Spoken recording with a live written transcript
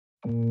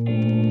I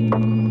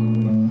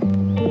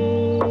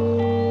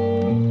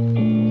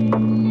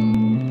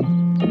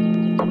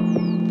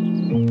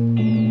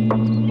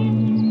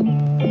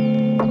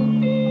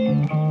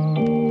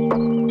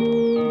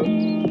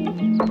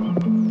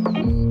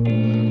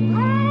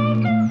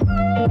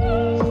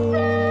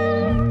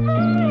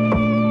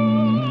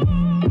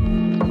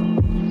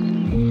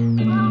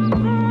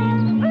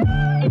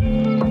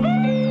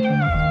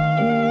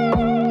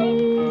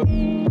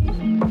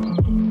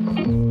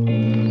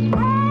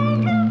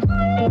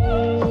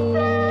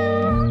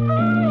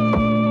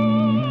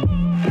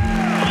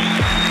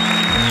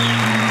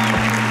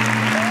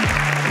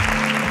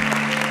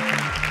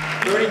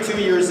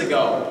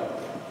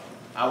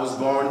was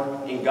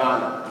born in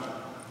Ghana,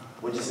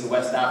 which is in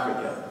West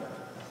Africa,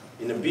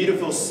 in a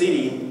beautiful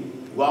city,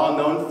 well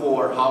known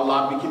for how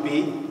loud we can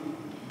be,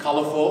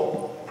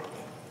 colorful,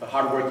 but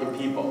hardworking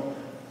people.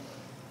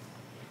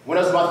 When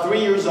I was about 3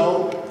 years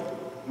old,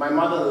 my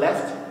mother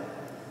left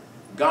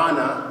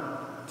Ghana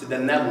to the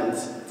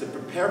Netherlands to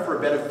prepare for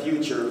a better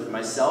future for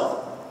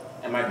myself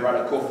and my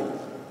brother Kofi.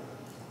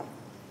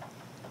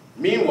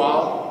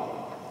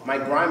 Meanwhile, my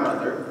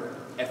grandmother,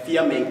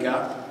 Epidemic,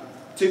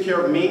 took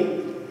care of me,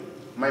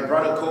 my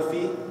brother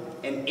Kofi,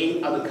 and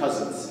 8 other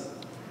cousins.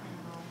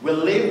 We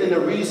lived in a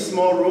really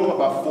small room,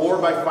 about 4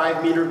 by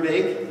 5 meter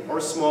big, or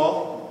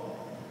small.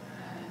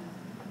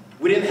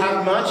 We didn't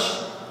have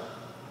much,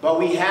 but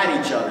we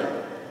had each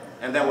other,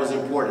 and that was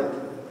important.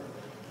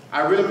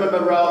 I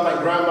remember my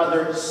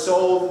grandmother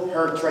sold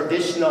her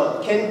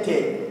traditional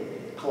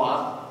kente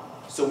cloth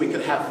so we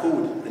could have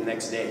food the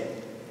next day.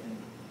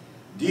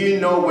 Do you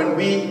know when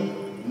we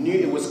knew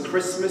it was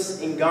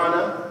Christmas in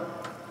Ghana?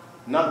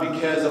 Not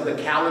because of the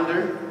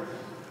calendar,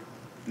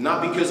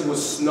 not because it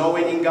was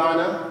snowing in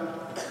Ghana,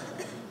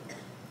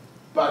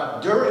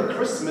 but during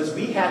Christmas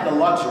we had the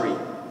luxury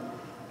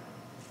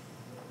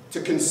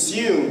to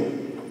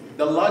consume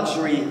the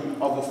luxury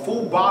of a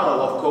full bottle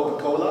of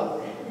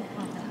Coca-Cola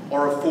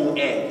or a full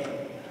egg.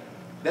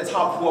 That's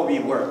how poor we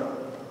were.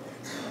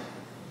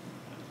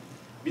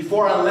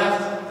 Before I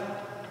left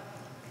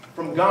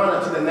from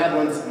Ghana to the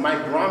Netherlands, my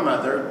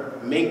grandmother,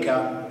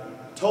 Minka,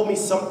 told me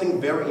something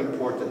very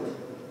important.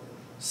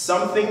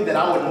 Something that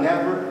I would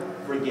never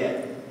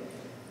forget.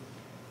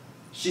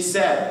 She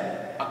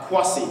said,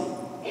 Akwasi,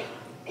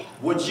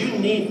 what you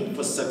need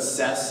for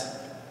success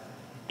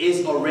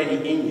is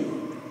already in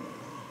you.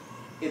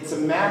 It's a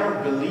matter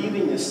of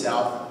believing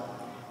yourself,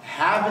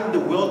 having the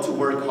will to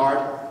work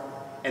hard,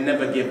 and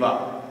never give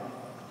up.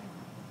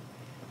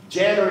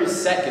 January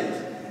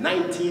 2nd,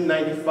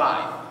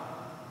 1995,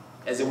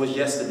 as it was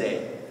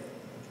yesterday,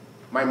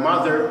 my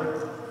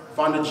mother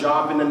found a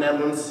job in the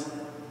Netherlands,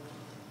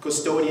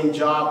 custodian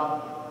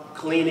job,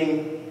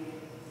 cleaning,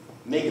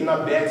 making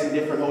up beds in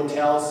different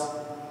hotels,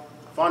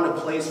 found a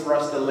place for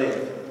us to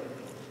live.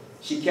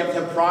 She kept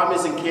her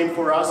promise and came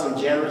for us on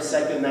January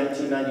 2nd,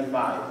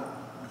 1995.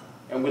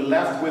 And we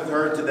left with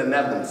her to the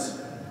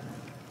Netherlands.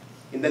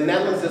 In the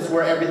Netherlands, that's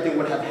where everything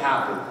would have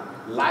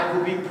happened. Life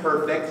would be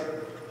perfect,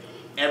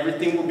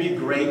 everything would be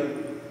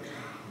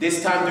great.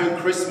 This time during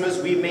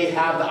Christmas, we may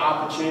have the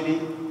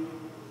opportunity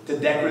to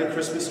decorate a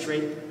Christmas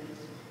tree.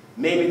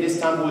 Maybe this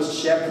time we'll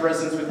share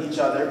presents with each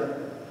other.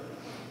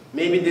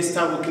 Maybe this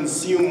time we'll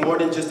consume more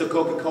than just a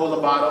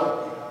Coca-Cola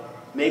bottle.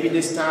 Maybe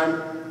this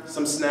time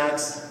some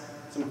snacks,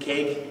 some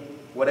cake,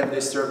 whatever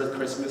they serve at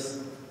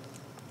Christmas.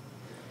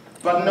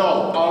 But no,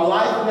 our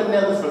life in the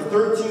Netherlands for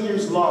 13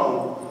 years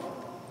long,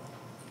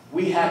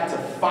 we had to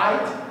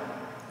fight,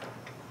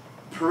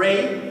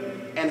 pray,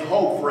 and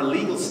hope for a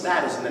legal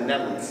status in the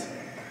Netherlands.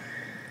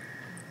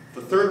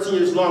 For 13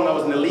 years long, I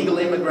was an illegal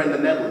immigrant in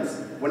the Netherlands.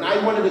 When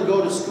I wanted to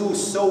go to school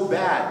so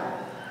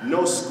bad,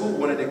 no school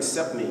wanted to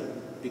accept me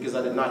because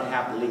I did not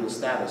have the legal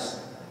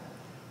status.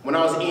 When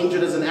I was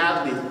injured as an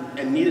athlete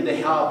and needed the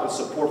help and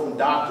support from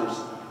doctors,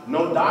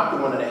 no doctor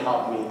wanted to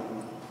help me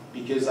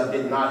because I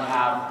did not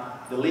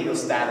have the legal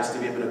status to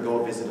be able to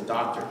go visit a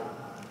doctor.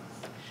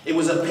 It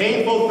was a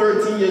painful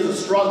 13 years of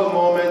struggle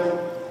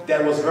moment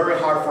that was very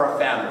hard for our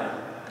family.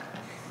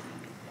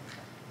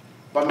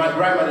 But my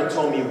grandmother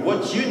told me,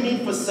 what you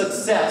need for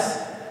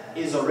success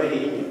is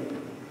already in you.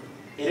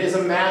 It is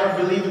a matter of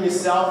believing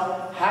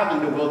yourself,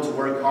 having the will to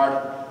work hard,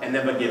 and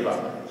never give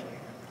up.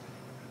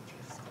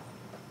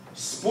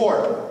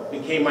 Sport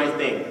became my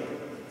thing.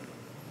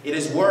 It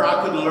is where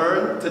I could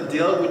learn to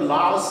deal with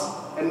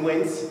loss and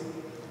wins,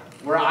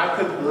 where I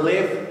could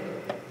live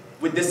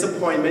with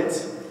disappointment,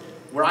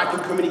 where I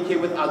could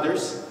communicate with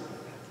others.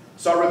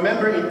 So I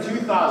remember in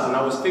 2000,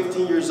 I was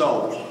 15 years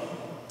old.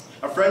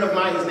 A friend of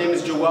mine, his name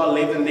is Joel,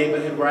 lived in the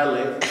neighborhood where I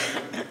live.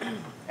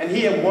 And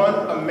he had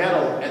won a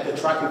medal at the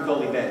track and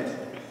field event.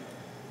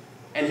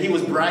 And he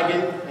was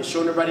bragging and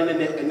showing everybody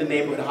in the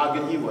neighborhood how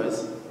good he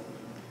was.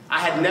 I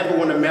had never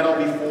won a medal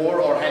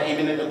before or had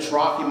even a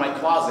trophy in my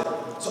closet.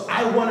 So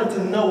I wanted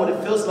to know what it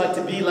feels like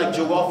to be like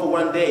Joel for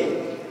one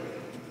day.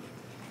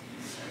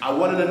 I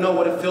wanted to know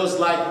what it feels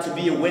like to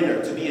be a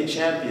winner, to be a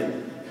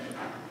champion.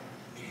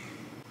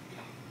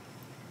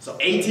 So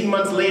 18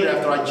 months later,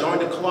 after I joined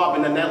the club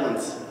in the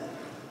Netherlands,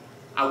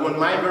 I won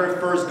my very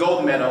first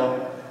gold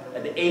medal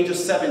at the age of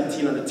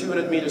 17 on the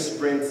 200-meter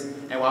sprints,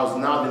 and I was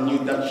now the new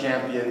Dutch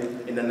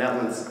champion in the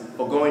Netherlands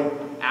for going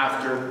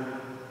after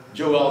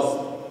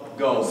Joel's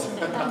goals.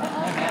 And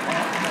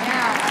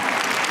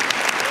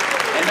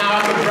now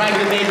I can brag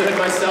in the neighborhood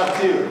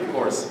myself too, of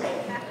course.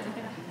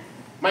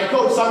 My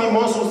coach, Sami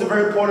Monson, was a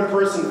very important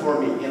person for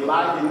me. In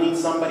life, you need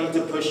somebody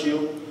to push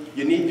you.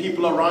 You need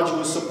people around you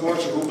who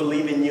support you, who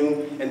believe in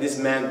you, and this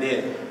man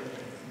did.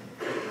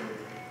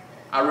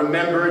 I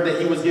remember that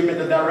he was giving me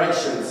the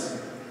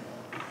directions,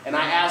 and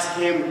I asked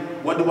him,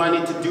 what do I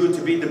need to do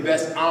to be the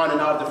best on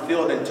and out of the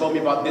field, and told me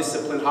about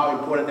discipline, how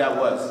important that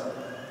was.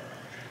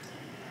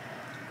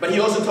 But he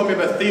also told me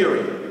about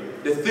theory,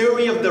 the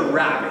theory of the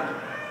rabbit.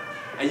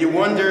 And you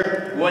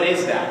wonder, what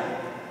is that?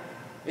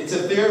 It's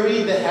a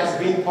theory that has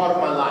been part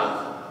of my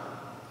life.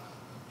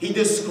 He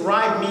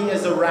described me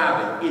as a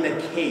rabbit in a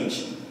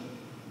cage,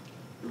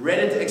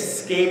 ready to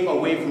escape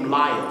away from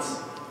lions.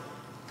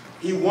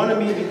 He wanted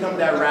me to become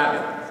that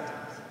rabbit.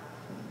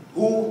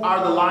 Who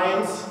are the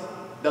lions?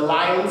 The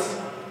lions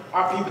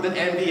are people that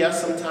envy us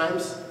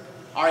sometimes,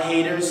 our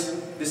haters,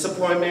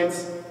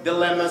 disappointments,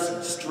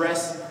 dilemmas,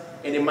 stress,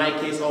 and in my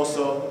case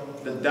also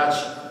the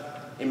Dutch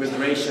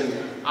immigration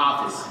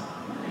office.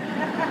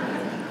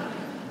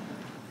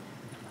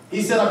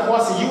 He said,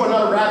 Akwasi, you are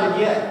not a rabbit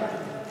yet.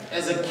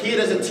 As a kid,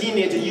 as a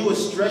teenager, you were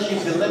stressed, you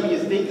dilemma,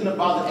 you're thinking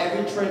about it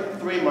every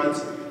 3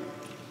 months.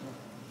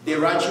 They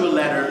write you a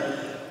letter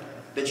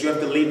that you have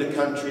to leave the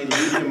country,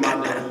 leave your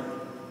mother,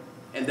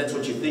 and that's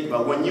what you think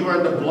about. When you are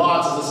in the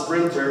blocks as a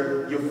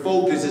sprinter, your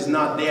focus is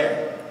not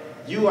there.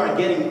 You are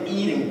getting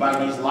eaten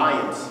by these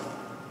lions.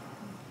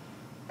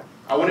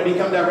 I want to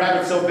become that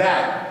rabbit so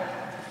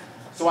bad.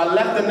 So I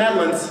left the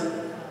Netherlands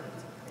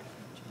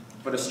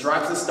for the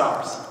Stripes and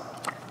Stars.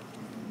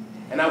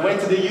 And I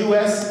went to the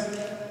US,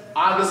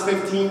 August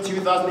 15,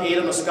 2008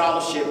 on a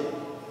scholarship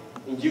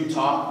in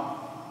Utah.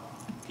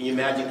 Can you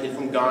imagine, a kid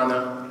from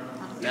Ghana,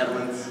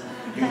 Netherlands,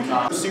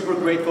 Utah. I'm super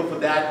grateful for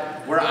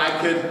that, where I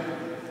could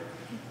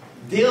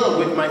deal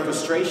with my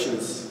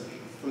frustrations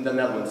from the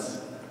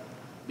Netherlands.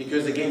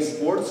 Because again,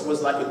 sports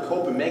was like a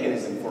coping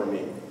mechanism for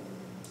me.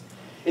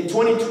 In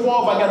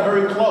 2012, I got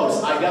very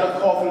close. I got a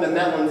call from the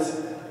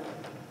Netherlands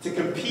to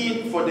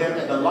compete for them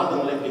at the London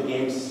Olympic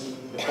Games,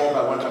 the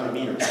 4x100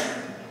 meters.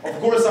 Of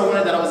course, I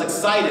wanted that. I was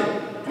excited.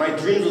 My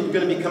dreams were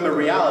going to become a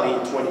reality in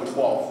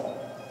 2012.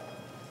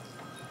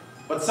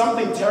 But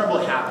something terrible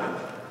happened.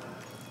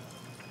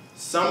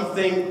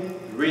 Something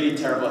really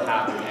terrible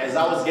happened. As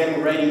I was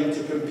getting ready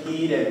to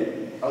compete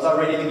and I was all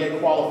ready to get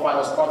qualified, I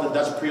was part of the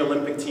Dutch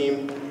pre-Olympic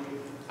team,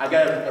 I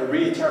got a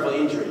really terrible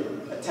injury,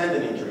 a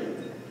tendon injury.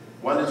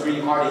 One that's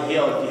really hard to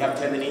heal. If you have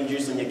tendon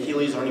injuries on your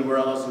Achilles or anywhere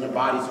else in your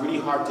body, it's really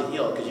hard to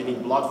heal because you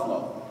need blood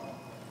flow.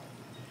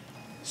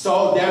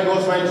 So there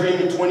goes my dream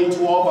in 2012.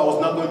 I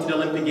was not going to the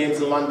Olympic Games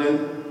in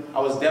London.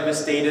 I was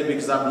devastated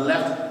because I've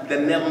left the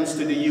Netherlands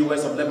to the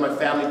US. I've left my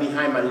family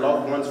behind, my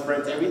loved ones,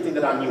 friends, everything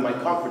that I knew, my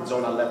comfort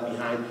zone I left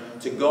behind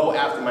to go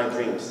after my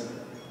dreams.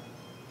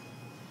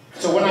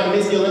 So when I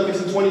missed the Olympics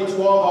in 2012,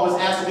 I was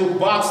asked to do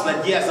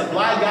bobsled. Yes, a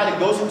blind guy that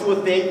goes into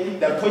a thing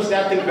that pushed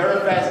that thing very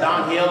fast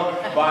downhill,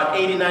 about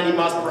 80, 90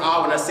 miles per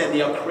hour, and I said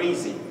they are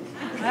crazy.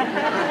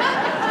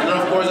 And then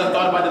of course I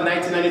thought about the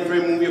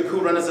 1993 movie of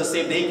Cool Runners. I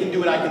said, if they can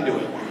do it, I can do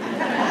it.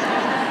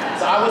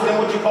 So I was then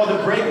what you call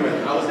the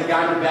brakeman. I was the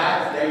guy in the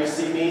back. There you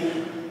see me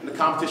in the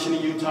competition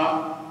in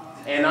Utah.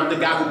 And I'm the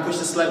guy who pushed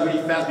the sled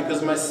really fast because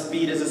of my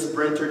speed as a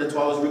sprinter. That's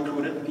why I was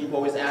recruited. People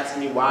always ask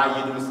me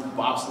why you do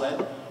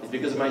bobsled. It's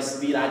because of my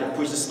speed. I had to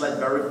push the sled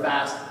very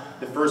fast.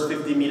 The first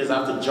 50 meters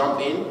I have to jump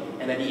in,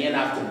 and at the end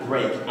I have to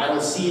brake. I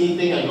don't see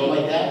anything, I go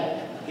like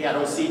that. Okay, I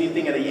don't see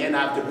anything, at the end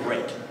I have to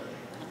brake.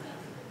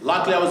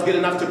 Luckily I was good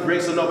enough to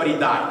brake so nobody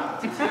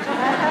died.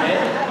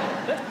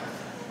 Okay?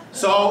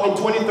 So in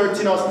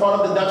 2013 I was part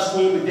of the Dutch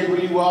team, we did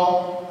really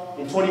well.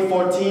 In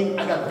 2014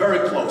 I got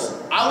very close.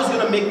 I was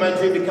going to make my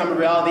dream become a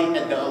reality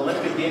at the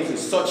Olympic Games in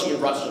Sochi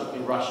in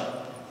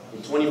Russia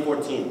in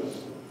 2014.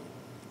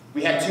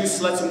 We had 2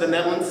 sleds from the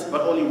Netherlands,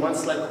 but only 1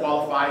 sled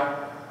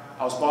qualified.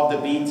 I was part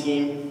of the B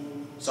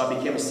team, so I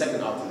became a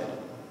second alternate.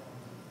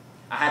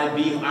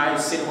 I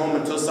sit home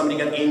until somebody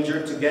got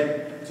injured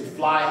to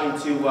fly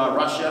into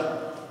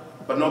Russia,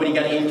 but nobody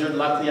got injured.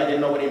 Luckily, I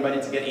didn't know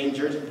anybody to get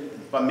injured,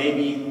 but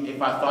maybe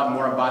if I thought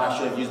more about it, I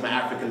should have used my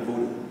African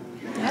voodoo.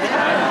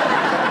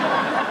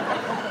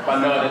 But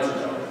no, that's a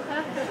joke.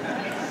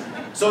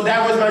 So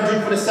that was my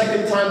dream for the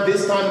second time.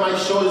 This time my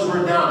shoulders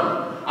were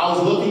down. I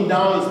was looking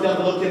down instead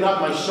of looking up.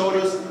 My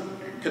shoulders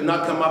could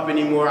not come up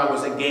anymore. I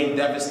was again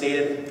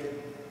devastated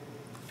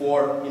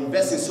for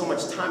investing so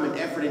much time and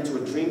effort into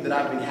a dream that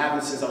I've been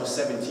having since I was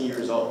 17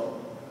 years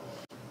old.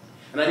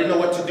 And I didn't know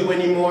what to do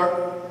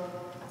anymore.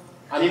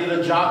 I needed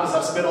a job because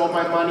I've spent all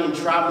my money in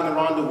traveling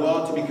around the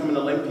world to become an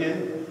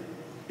Olympian.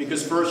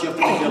 Because first you have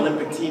to make the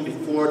Olympic team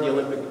before the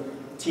Olympic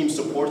team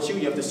supports you.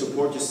 You have to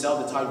support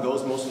yourself. That's how it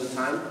goes most of the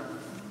time.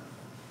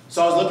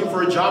 So I was looking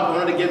for a job. I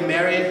wanted to get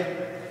married.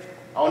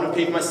 I wanted to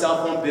pay for my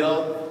cell phone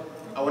bill.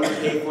 I wanted to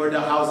pay for the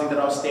housing that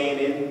I was staying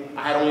in.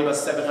 I had only about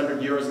 700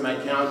 euros in my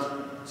account.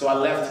 So I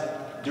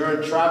left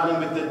during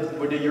traveling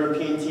with the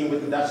European team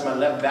with the Dutch, I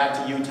left back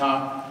to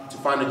Utah to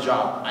find a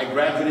job. I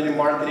graduated in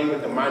marketing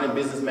with a minor in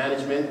business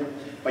management,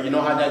 but you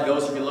know how that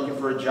goes if you're looking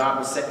for a job,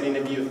 a second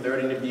interview, a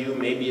third interview,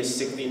 maybe a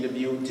sixth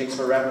interview, it takes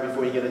forever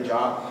before you get a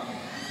job.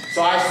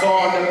 So I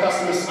saw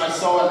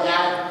an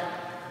ad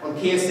on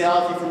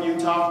KSL if you're from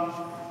Utah,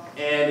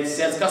 and it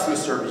says customer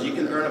service. You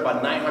can earn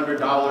about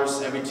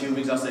 $900 every 2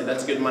 weeks. I said,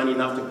 that's good money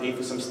enough to pay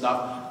for some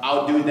stuff.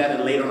 I'll do that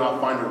and later on I'll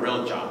find a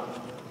real job.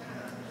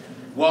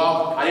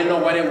 Well, I didn't know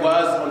what it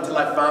was until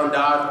I found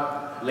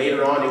out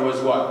later on it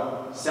was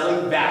what?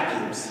 Selling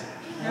vacuums.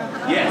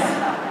 Yes.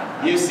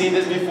 You've seen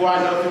this before.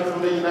 I know people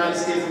from the United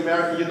States of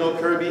America. You know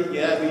Kirby.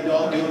 Yeah, we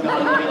all do.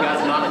 I know you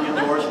guys knocking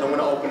your doors. You don't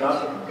want to open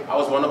up. I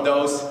was one of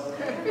those.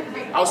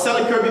 I was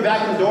selling Kirby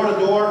vacuums door to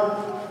door.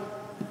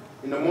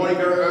 In the morning,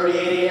 early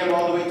 8 a.m.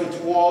 all the way to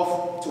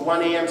 12 to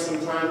 1 a.m.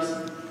 sometimes.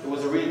 It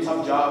was a really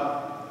tough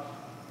job.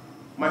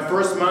 My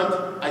first month,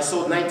 I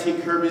sold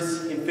 19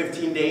 Kirby's in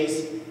 15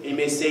 days. You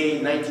may say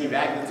 19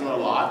 vacuums, that's not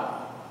a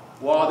lot.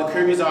 Well, the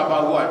Kirby's are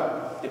about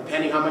what?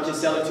 Depending how much you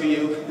sell it to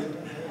you.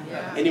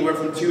 Anywhere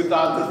from $2,000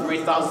 to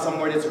 $3,000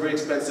 somewhere. That's really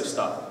expensive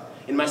stuff.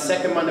 In my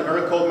second month, a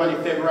very cold month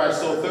in February, I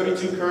sold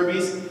 32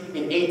 Kirby's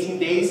in 18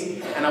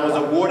 days, and I was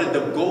awarded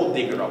the Gold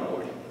Digger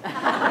Award. It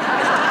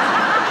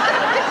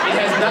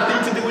has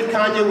nothing to do with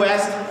Kanye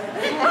West.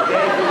 Okay,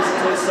 if you listen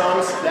to his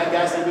songs, that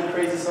guy's a little bit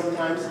crazy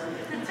sometimes.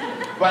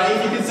 But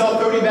if you can sell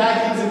 30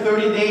 vacuums in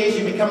 30 days,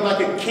 you become like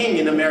a king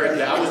in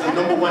America. I was the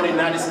 #1 in the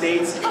United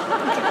States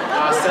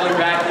selling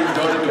vacuums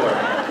door to door.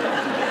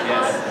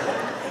 Yes,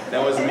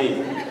 that was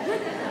me.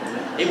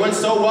 It went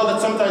so well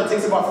that sometimes it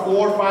takes about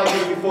 4 or 5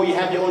 years before you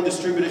have your own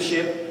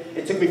distributorship.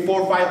 It took me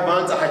 4 or 5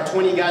 months. I had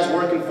 20 guys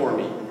working for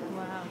me.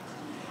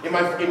 In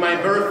my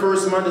very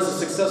first month as a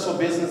successful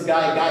business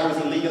guy, a guy who was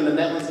illegal in the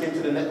Netherlands came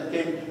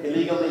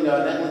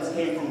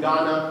from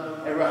Ghana,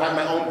 and I had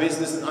my own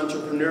business, an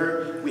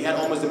entrepreneur. We had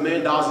almost $1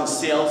 million in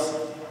sales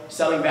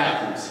selling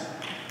vacuums.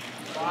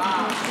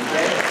 Wow.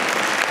 Okay?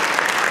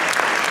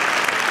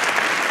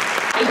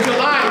 In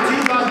July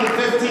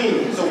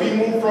 2015, so we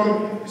moved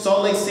from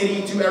Salt Lake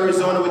City to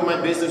Arizona with my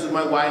business, with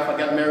my wife. I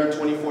got married in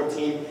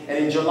 2014, and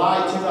in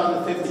July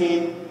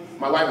 2015,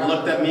 my wife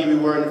looked at me, we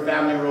were in the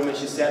family room, and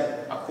she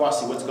said,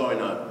 Akwasi, what's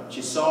going on?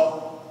 She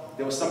saw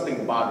there was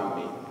something bothering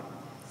me.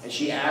 And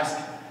she asked,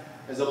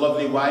 as a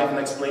lovely wife, and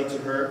I explained to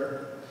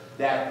her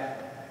that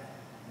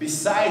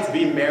besides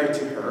being married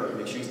to her,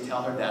 make sure you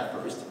tell her that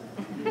first,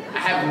 I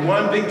have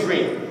one big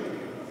dream.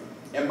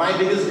 And my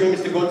biggest dream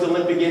is to go to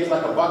Olympic Games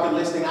like a bucket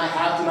list thing. I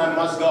have to and I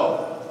must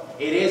go.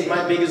 It is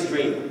my biggest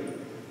dream.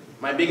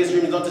 My biggest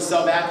dream is not to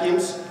sell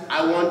vacuums.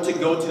 I want to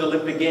go to the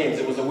Olympic Games.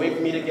 It was a way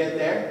for me to get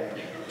there.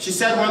 She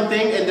said one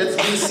thing, and that's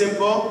really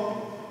simple.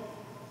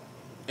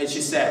 And she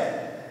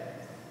said,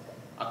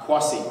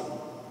 Akwasi,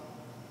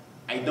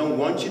 I don't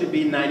want you to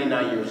be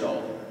 99 years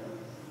old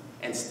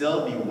and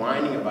still be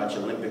whining about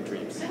your Olympic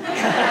dreams.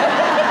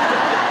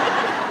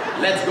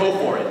 Let's go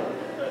for it.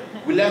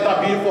 We left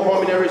our beautiful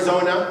home in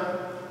Arizona.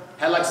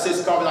 Had like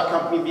 6 cars with our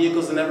company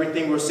vehicles and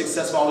everything. We were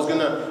successful. I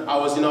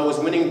was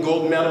winning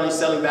gold medal and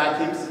selling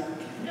vacuums.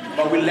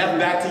 But we left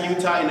back to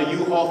Utah in a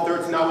U-Haul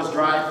 13 hours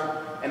drive.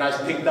 And I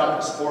picked up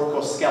a sport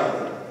called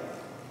skeleton.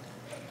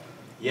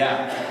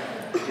 Yeah,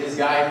 this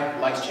guy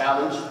likes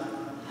challenge.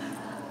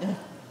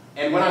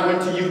 And when I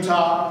went to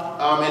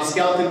Utah, and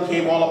skeleton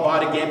came all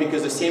about again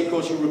because the same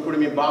coach who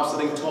recruited me in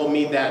bobsledding told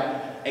me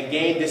that,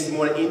 again, this is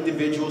more an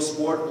individual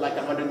sport, like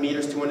 100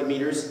 meters, 200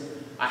 meters.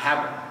 I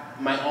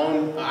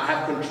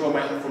have control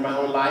for my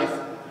own life,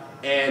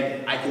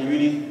 and I can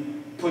really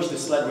push the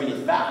sled really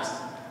fast.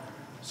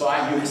 So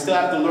you still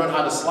have to learn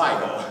how to slide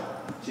though.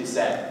 She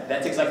said.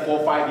 That takes like 4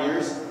 or 5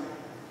 years.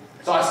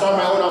 So I started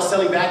my own, I was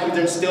selling vacuums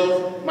and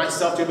still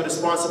myself to be able to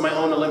sponsor my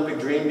own Olympic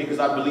dream because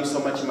I believe so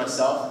much in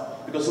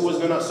myself. Because who was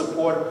going to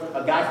support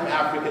a guy from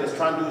Africa that's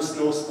trying to do a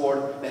snow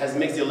sport that has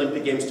mixed the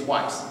Olympic Games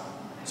twice?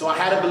 So I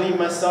had to believe in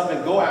myself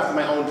and go after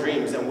my own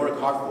dreams and work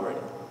hard for it.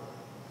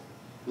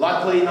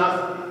 Luckily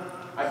enough,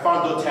 I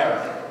found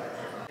dōTERRA.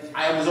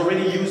 I was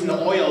already using the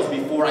oils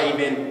before I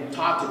even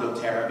talked to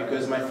dōTERRA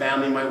because my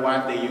family, my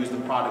wife, they use the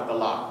product a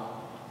lot.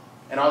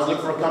 And I was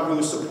looking for a company who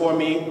would support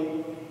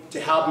me to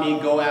help me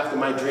go after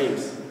my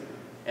dreams.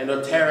 And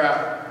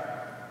dōTERRA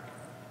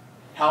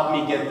helped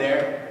me get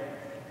there.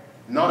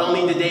 Not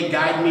only did they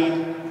guide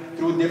me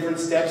through different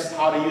steps,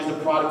 how to use the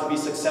product to be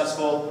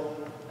successful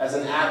as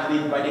an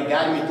athlete, but they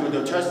guided me through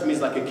dōTERRA to me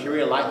is like a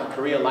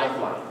career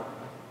lifeline.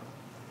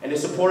 And they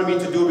supported me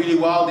to do really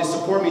well. They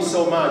supported me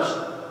so much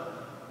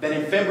that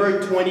in February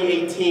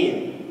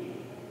 2018,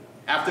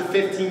 after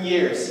 15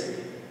 years,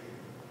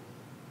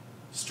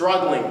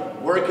 struggling,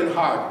 working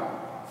hard,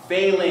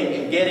 failing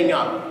and getting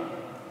up.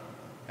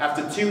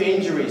 After 2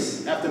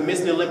 injuries, after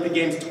missing the Olympic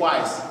Games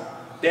twice,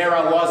 there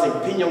I was in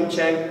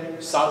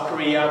Pyeongchang, South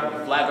Korea, with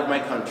the flag of my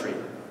country.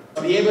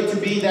 To be able to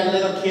be that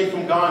little kid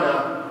from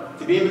Ghana,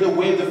 to be able to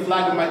wave the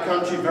flag of my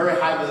country very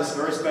high was a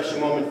very special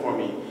moment for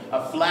me.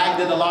 A flag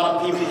that a lot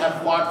of people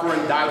have fought for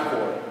and died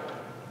for.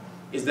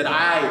 Is that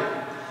I,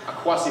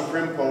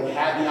 Akwasi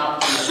had the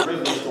opportunity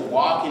and privilege to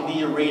walk in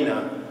the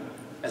arena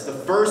as the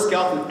first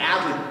skeleton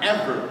athlete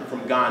ever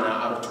from Ghana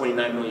out of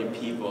 29 million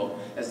people,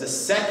 as the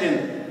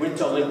second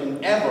Winter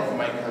Olympian ever from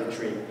my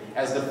country,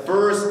 as the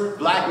first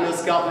black male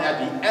skeleton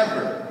athlete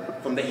ever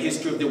from the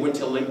history of the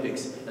Winter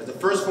Olympics, as the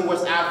first from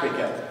West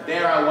Africa.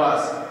 There I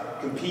was,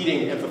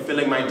 competing and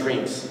fulfilling my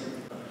dreams.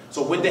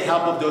 So with the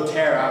help of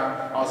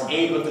dōTERRA, I was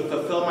able to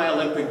fulfill my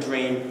Olympic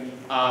dream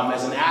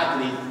as an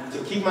athlete,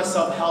 to keep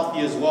myself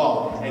healthy as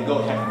well and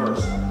go head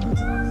first.